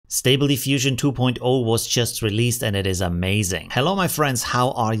Stable Diffusion 2.0 was just released and it is amazing. Hello my friends,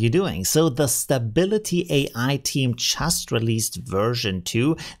 how are you doing? So the Stability.ai team just released version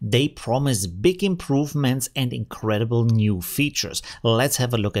 2. They promise big improvements and incredible new features. Let's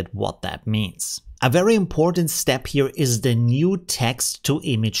have a look at what that means. A very important step here is the new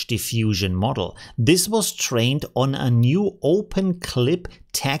Text-to-Image Diffusion model. This was trained on a new OpenCLIP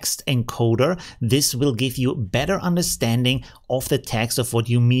text encoder. This will give you better understanding of the text of what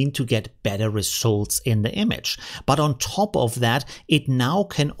you mean to get better results in the image. But on top of that, it now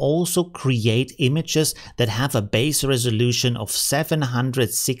can also create images that have a base resolution of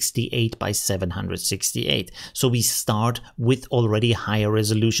 768 by 768. So we start with already higher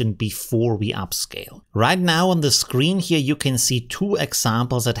resolution before we upscale. Right now on the screen here you can see two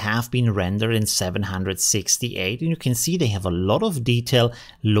examples that have been rendered in 768 and you can see they have a lot of detail,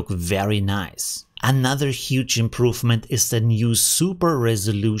 look very nice. Another huge improvement is the new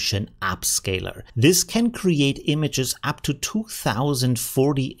Super-resolution Upscaler. This can create images up to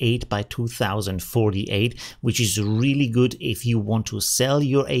 2048 by 2048, which is really good if you want to sell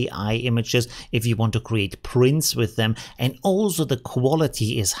your AI images, if you want to create prints with them, and also the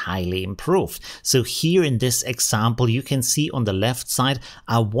quality is highly improved. So here in this example, you can see on the left side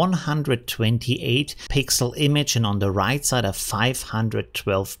a 128 pixel image and on the right side a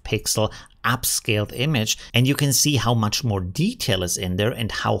 512 pixel upscaled image, and you can see how much more detail is in there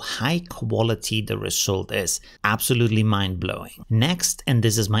and how high quality the result is. Absolutely mind-blowing. Next, and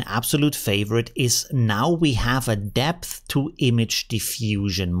this is my absolute favorite, is now we have a depth-to-image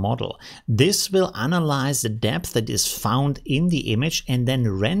diffusion model. This will analyze the depth that is found in the image and then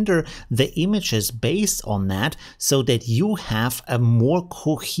render the images based on that so that you have a more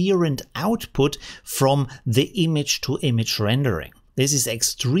coherent output from the image-to-image rendering. This is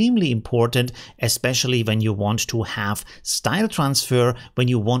extremely important, especially when you want to have style transfer, when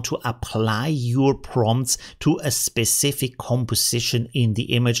you want to apply your prompts to a specific composition in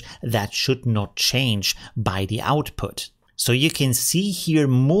the image that should not change by the output. So you can see here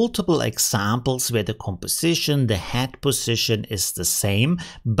multiple examples where the composition, the head position is the same,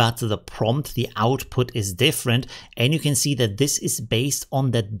 but the prompt, the output is different. And you can see that this is based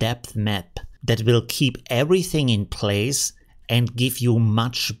on the depth map that will keep everything in place and give you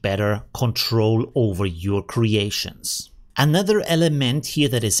much better control over your creations. Another element here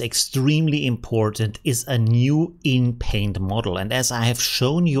that is extremely important is a new in-paint model. And as I have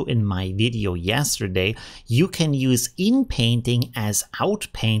shown you in my video yesterday, you can use in-painting as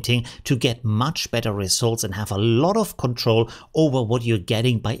out-painting to get much better results and have a lot of control over what you're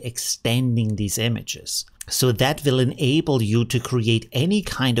getting by extending these images. So that will enable you to create any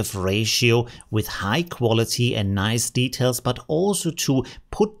kind of ratio with high quality and nice details, but also to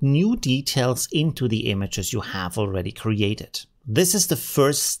put new details into the images you have already created. This is the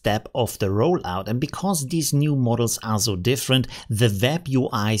first step of the rollout, and because these new models are so different, the web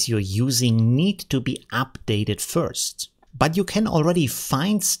UIs you're using need to be updated first. But you can already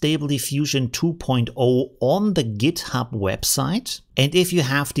find Stable Diffusion 2.0 on the GitHub website. And if you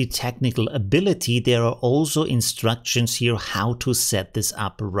have the technical ability, there are also instructions here how to set this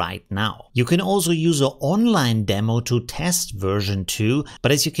up right now. You can also use an online demo to test version 2,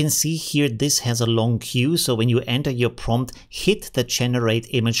 but as you can see here, this has a long queue. So when you enter your prompt, hit the generate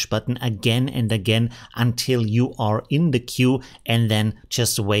image button again and again until you are in the queue, and then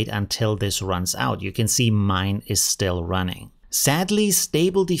just wait until this runs out. You can see mine is still running. Sadly,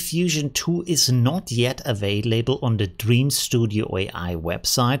 Stable Diffusion 2 is not yet available on the Dream Studio AI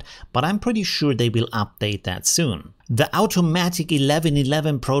website, but I'm pretty sure they will update that soon. The Automatic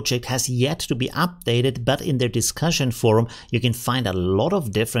 1111 project has yet to be updated, but in their discussion forum you can find a lot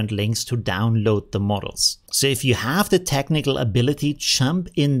of different links to download the models. So if you have the technical ability, jump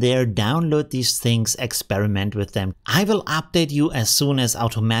in there, download these things, experiment with them. I will update you as soon as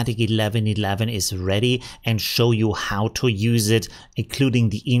Automatic 1111 is ready and show you how to use it, including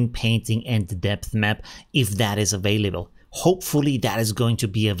the in-painting and the depth map if that is available. Hopefully that is going to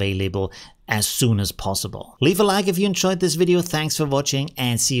be available as soon as possible. Leave a like if you enjoyed this video. Thanks for watching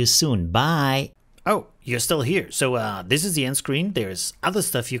and see you soon. Bye. Oh, you're still here. So this is the end screen. There's other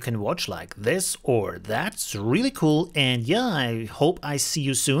stuff you can watch like this or that. It's really cool. And yeah, I hope I see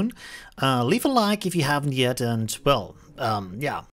you soon. Leave a like if you haven't yet. And well, yeah,